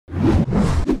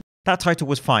That title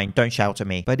was fine, don't shout at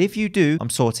me. But if you do, I'm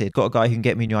sorted. Got a guy who can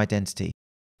get me a new identity.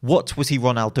 What was he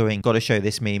Ronald doing? Gotta show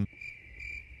this meme.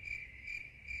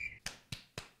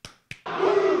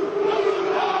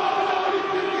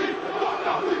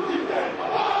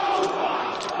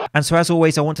 And so as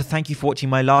always, I want to thank you for watching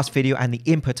my last video and the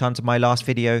input onto my last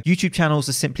video. YouTube channels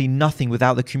are simply nothing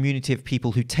without the community of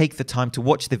people who take the time to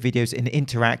watch the videos and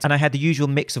interact. And I had the usual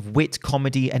mix of wit,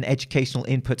 comedy, and educational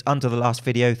input under the last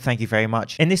video. Thank you very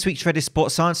much. In this week's Reddit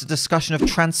Sports Science, a discussion of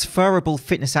transferable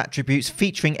fitness attributes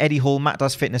featuring Eddie Hall, Matt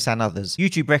Does Fitness, and others.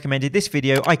 YouTube recommended this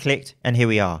video, I clicked, and here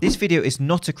we are. This video is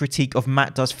not a critique of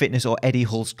Matt Does Fitness or Eddie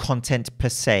Hall's content per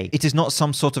se. It is not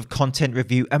some sort of content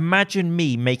review. Imagine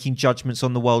me making judgments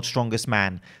on the world's strongest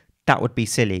man. That would be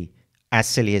silly. As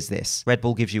silly as this. Red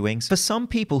Bull gives you wings. For some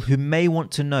people who may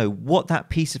want to know what that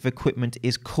piece of equipment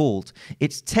is called,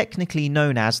 it's technically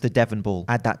known as the Devon Ball.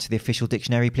 Add that to the official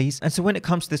dictionary, please. And so when it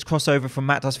comes to this crossover from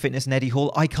Matt Does Fitness and Eddie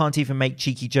Hall, I can't even make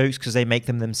cheeky jokes because they make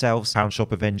them themselves. Pound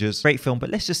Shop Avengers. Great film, but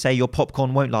let's just say your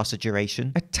popcorn won't last a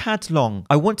duration. A tad long.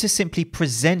 I want to simply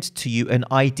present to you an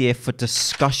idea for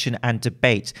discussion and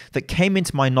debate that came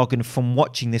into my noggin from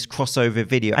watching this crossover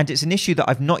video. And it's an issue that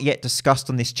I've not yet discussed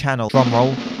on this channel. Drum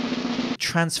roll.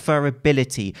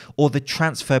 Transferability, or the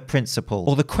transfer principle,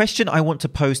 or the question I want to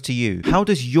pose to you: how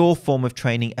does your form of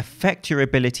training affect your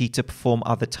ability to perform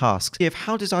other tasks?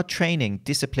 How does our training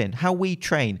discipline, how we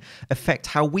train, affect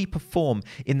how we perform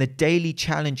in the daily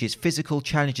challenges, physical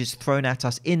challenges thrown at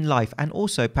us in life, and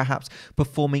also perhaps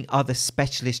performing other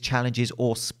specialist challenges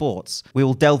or sports? We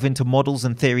will delve into models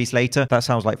and theories later. That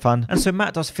sounds like fun. And so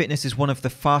Matt Does Fitness is one of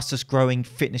the fastest growing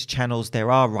fitness channels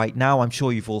there are right now. I'm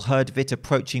sure you've all heard of it,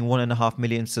 approaching 1.5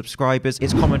 million subscribers.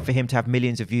 It's common for him to have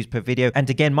millions of views per video. And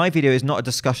again, my video is not a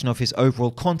discussion of his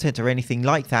overall content or anything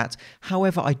like that.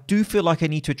 However, I do feel like I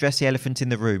need to address the elephant in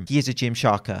the room. He is a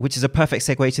Gymsharker, which is a perfect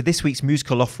segue to this week's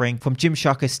musical offering from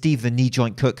Gymsharker Steve the Knee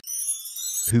Joint Cook,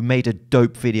 who made a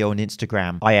dope video on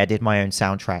Instagram. I added my own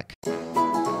soundtrack.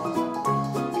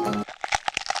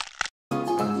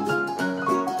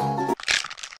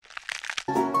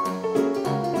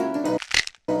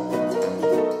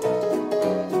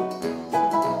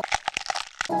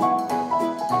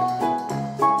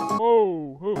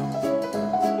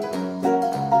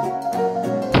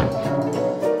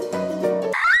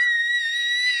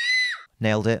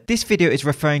 Nailed it. This video is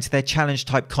referring to their challenge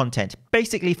type content.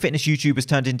 Basically, fitness YouTubers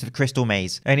turned into the Crystal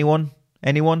Maze. Anyone?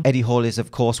 Anyone? Eddie Hall is,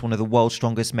 of course, one of the world's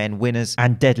strongest men winners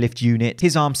and deadlift unit.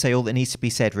 His arms say all that needs to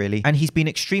be said, really. And he's been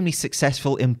extremely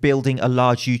successful in building a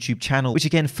large YouTube channel, which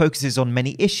again focuses on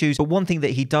many issues. But one thing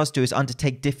that he does do is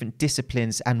undertake different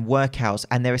disciplines and workouts,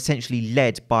 and they're essentially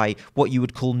led by what you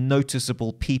would call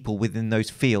noticeable people within those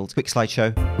fields. Quick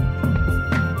slideshow.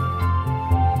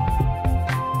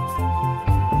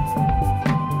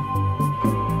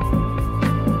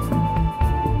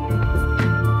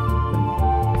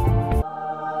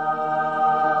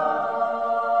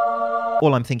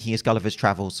 All I'm thinking is Gulliver's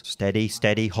Travels. Steady,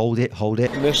 steady, hold it, hold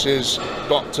it. This is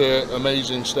Dr.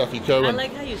 Amazing Steffi Cohen. I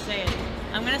like how you say it.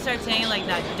 I'm going to start saying it like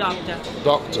that, doctor.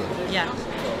 Doctor. Yeah.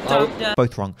 Doctor.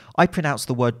 Both wrong. I pronounce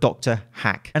the word doctor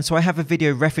hack. And so I have a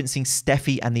video referencing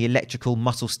Steffi and the electrical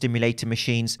muscle stimulator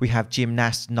machines. We have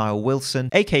gymnast Niall Wilson,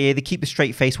 aka the keep a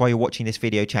straight face while you're watching this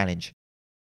video challenge.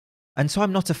 And so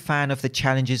I'm not a fan of the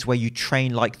challenges where you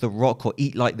train like The Rock or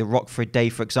eat like The Rock for a day,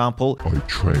 for example. I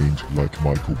trained like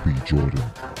Michael B. Jordan.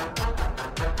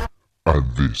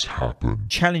 And this happened.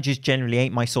 Challenges generally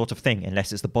ain't my sort of thing,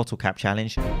 unless it's the bottle cap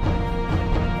challenge.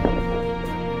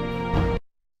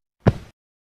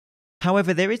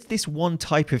 However, there is this one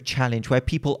type of challenge where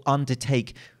people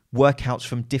undertake workouts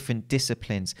from different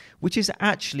disciplines, which is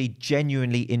actually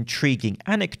genuinely intriguing,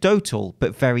 anecdotal,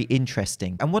 but very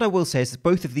interesting. And what I will say is that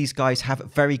both of these guys have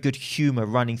very good humor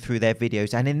running through their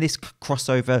videos, and in this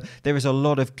crossover, there is a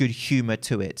lot of good humor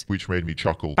to it. Which made me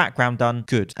chuckle. Background done,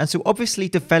 good. And so obviously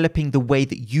developing the way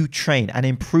that you train and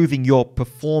improving your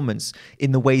performance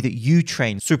in the way that you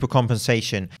train,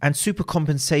 supercompensation. And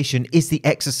supercompensation is the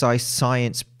exercise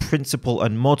science principle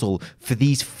and model for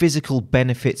these physical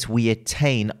benefits we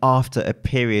attain after a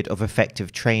period of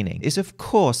effective training is of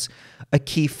course a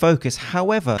key focus.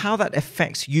 However, how that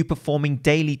affects you performing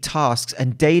daily tasks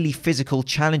and daily physical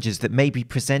challenges that may be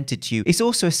presented to you is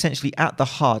also essentially at the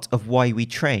heart of why we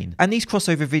train. And these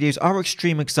crossover videos are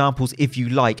extreme examples, if you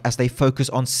like, as they focus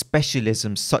on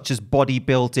specialisms such as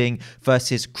bodybuilding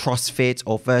versus CrossFit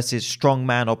or versus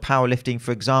strongman or powerlifting,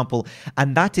 for example.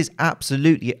 And that is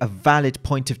absolutely a valid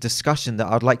point of discussion that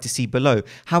I'd like to see below.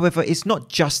 However, it's not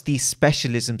just these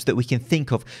specialisms that we can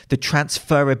think of, the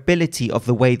transferability of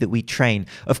the way that we train.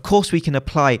 Of course, we can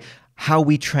apply how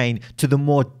we train to the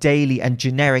more daily and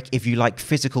generic, if you like,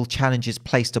 physical challenges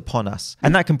placed upon us.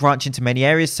 And that can branch into many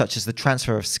areas such as the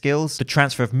transfer of skills, the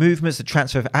transfer of movements, the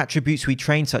transfer of attributes we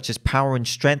train such as power and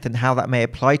strength and how that may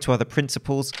apply to other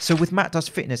principles. So with Matt Does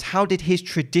Fitness, how did his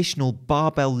traditional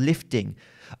barbell lifting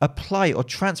apply or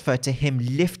transfer to him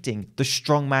lifting the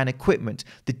strongman equipment,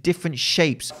 the different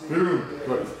shapes?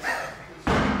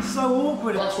 So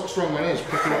awkward. That's what strongman is,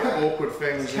 picking up awkward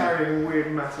things. Carrying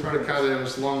weird massive. Trying to carry them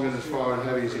as long and as far and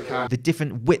heavy as you can. The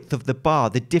different width of the bar,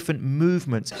 the different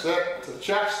movements. Sit to the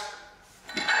chest.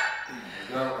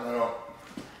 No, no, up.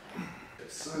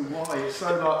 It's so wide, it's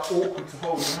so like awkward to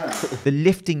hold in hand. The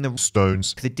lifting the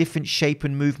stones, the different shape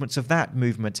and movements of that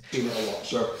movement. Seen it a lot.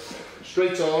 So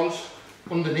straight arms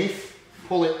underneath,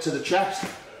 pull it to the chest,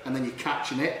 and then you're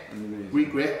catching it.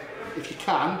 Re-grip. If you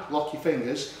can, lock your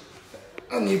fingers.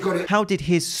 And you've got it. How did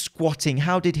his squatting,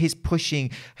 how did his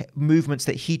pushing movements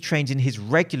that he trains in his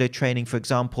regular training, for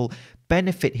example,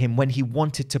 benefit him when he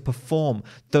wanted to perform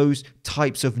those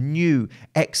types of new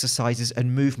exercises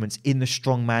and movements in the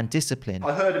strongman discipline?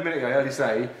 I heard a minute ago, I heard you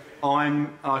say,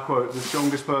 I quote, the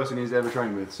strongest person he's ever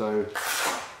trained with, so...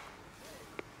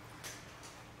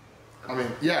 I mean,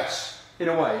 yes. In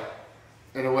a way.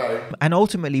 In a way. And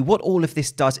ultimately, what all of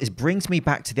this does is brings me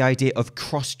back to the idea of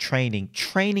cross-training,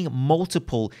 training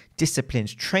multiple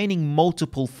disciplines, training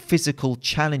multiple physical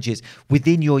challenges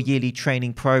within your yearly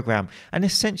training program, and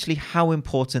essentially how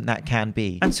important that can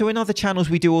be. And so in other channels,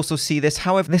 we do also see this.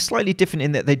 However, they're slightly different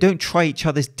in that they don't try each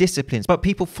other's disciplines, but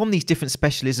people from these different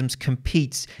specialisms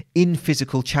compete in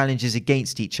physical challenges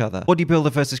against each other.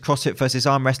 Bodybuilder versus CrossFit versus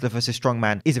arm wrestler versus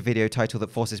strongman is a video title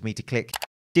that forces me to click.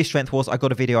 Dear Strength Wars, I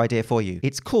got a video idea for you.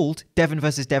 It's called Devon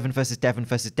versus Devon versus Devon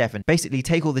versus Devon. Basically,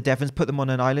 take all the Devons, put them on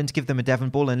an island, give them a Devon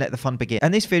ball, and let the fun begin.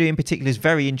 And this video in particular is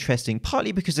very interesting,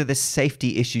 partly because of the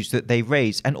safety issues that they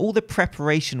raise and all the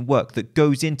preparation work that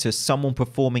goes into someone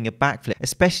performing a backflip,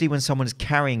 especially when someone is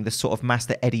carrying the sort of mass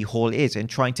that Eddie Hall is and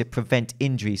trying to prevent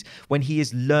injuries when he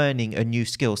is learning a new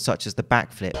skill such as the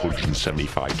backflip.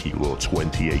 175 kilo,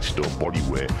 28 stone body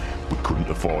weight. We couldn't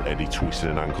afford Eddie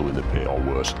twisting an ankle in the pit or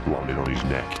worse, landing on his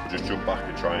neck. Just jump back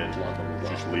and try and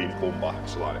just lean, pull back,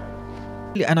 so like.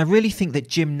 And I really think that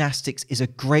gymnastics is a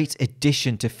great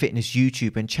addition to fitness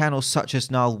YouTube, and channels such as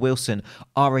Niall Wilson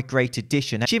are a great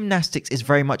addition. Gymnastics is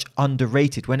very much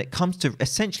underrated when it comes to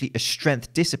essentially a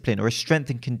strength discipline or a strength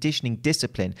and conditioning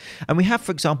discipline. And we have,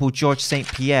 for example, Georges St.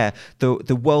 Pierre,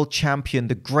 the world champion,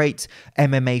 the great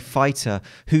MMA fighter,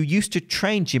 who used to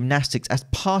train gymnastics as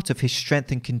part of his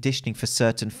strength and conditioning for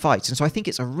certain fights. And so I think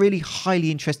it's a really highly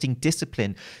interesting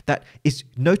discipline that is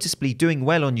noticeably doing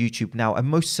well on YouTube now, and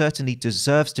most certainly deserves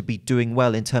to be doing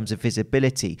well in terms of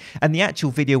visibility. And the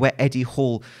actual video where Eddie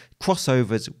Hall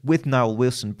crossovers with Niall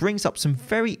Wilson brings up some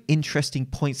very interesting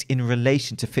points in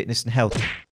relation to fitness and health.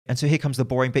 And so here comes the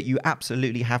boring bit. You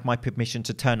absolutely have my permission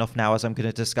to turn off now, as I'm going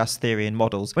to discuss theory and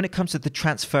models. When it comes to the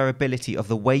transferability of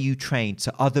the way you train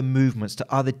to other movements, to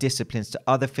other disciplines, to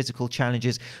other physical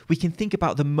challenges, we can think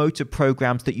about the motor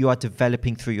programs that you are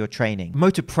developing through your training.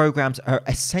 Motor programs are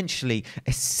essentially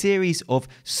a series of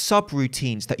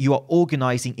subroutines that you are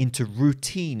organizing into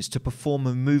routines to perform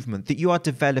a movement that you are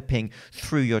developing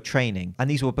through your training. And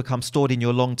these will become stored in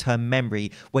your long-term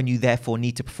memory when you therefore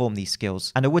need to perform these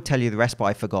skills. And I would tell you the rest, but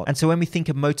I forgot. And so when we think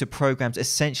of motor programs,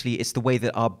 essentially it's the way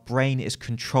that our brain is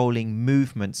controlling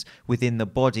movements within the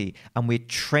body, and we're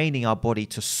training our body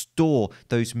to store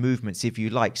those movements, if you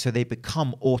like, so they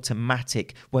become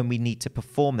automatic when we need to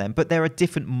perform them. But there are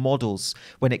different models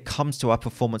when it comes to our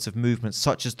performance of movements,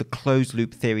 such as the closed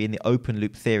loop theory and the open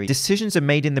loop theory. Decisions are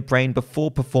made in the brain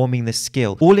before performing the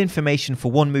skill. All information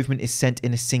for one movement is sent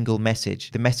in a single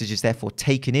message. The message is therefore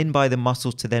taken in by the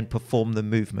muscles to then perform the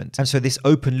movement. And so this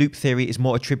open loop theory is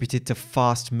more attributed to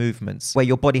fast movements, where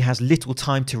your body has little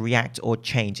time to react or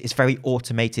change. It's very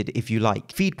automated, if you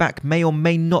like. Feedback may or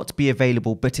may not be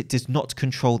available, but it does not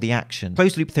control the action.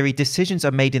 Closed loop theory, decisions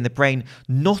are made in the brain.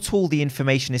 Not all the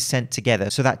information is sent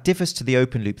together, so that differs to the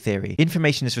open loop theory.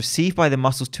 Information is received by the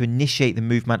muscles to initiate the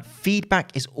movement.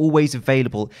 Feedback is always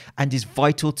available and is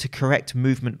vital to correct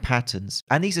movement patterns.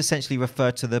 And these essentially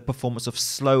refer to the performance of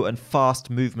slow and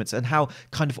fast movements and how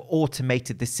kind of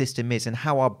automated the system is, and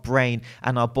how our brain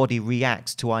and our body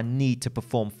reacts to our need to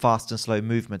perform fast and slow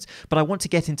movements. But I want to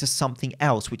get into something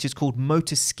else, which is called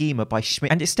motor schema by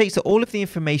Schmidt. And it states that all of the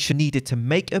information needed to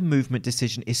make a movement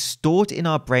decision is stored in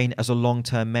our brain as a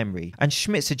long-term memory. And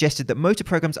Schmidt suggested that motor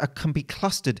programs can be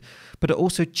clustered, but are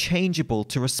also changeable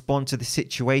to respond to the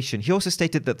situation. He also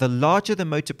stated that the larger the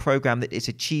motor program that is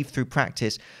achieved through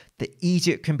practice, the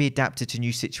easier it can be adapted to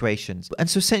new situations. And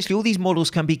so essentially all these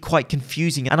models can be quite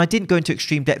confusing, and I didn't go into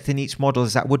extreme depth in each model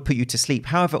as that would put you to sleep.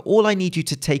 However, all I need you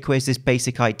to take away is this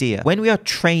basic idea. When we are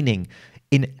training,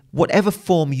 in whatever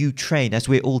form you train, as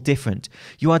we're all different,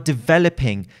 you are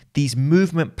developing these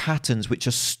movement patterns which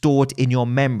are stored in your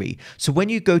memory. So when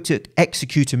you go to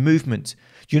execute a movement,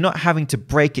 you're not having to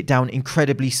break it down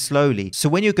incredibly slowly. So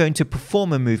when you're going to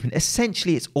perform a movement,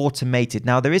 essentially it's automated.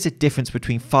 Now, there is a difference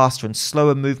between faster and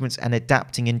slower movements and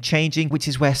adapting and changing, which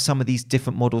is where some of these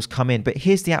different models come in. But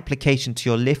here's the application to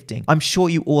your lifting. I'm sure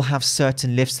you all have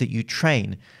certain lifts that you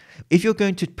train. If you're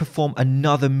going to perform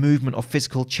another movement or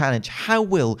physical challenge, how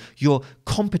will your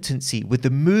competency with the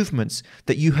movements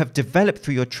that you have developed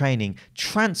through your training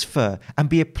transfer and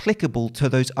be applicable to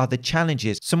those other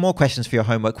challenges? Some more questions for your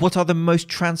homework. What are the most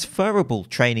transferable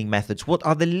training methods? What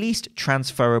are the least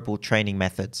transferable training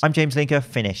methods? I'm James Linker,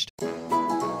 finished.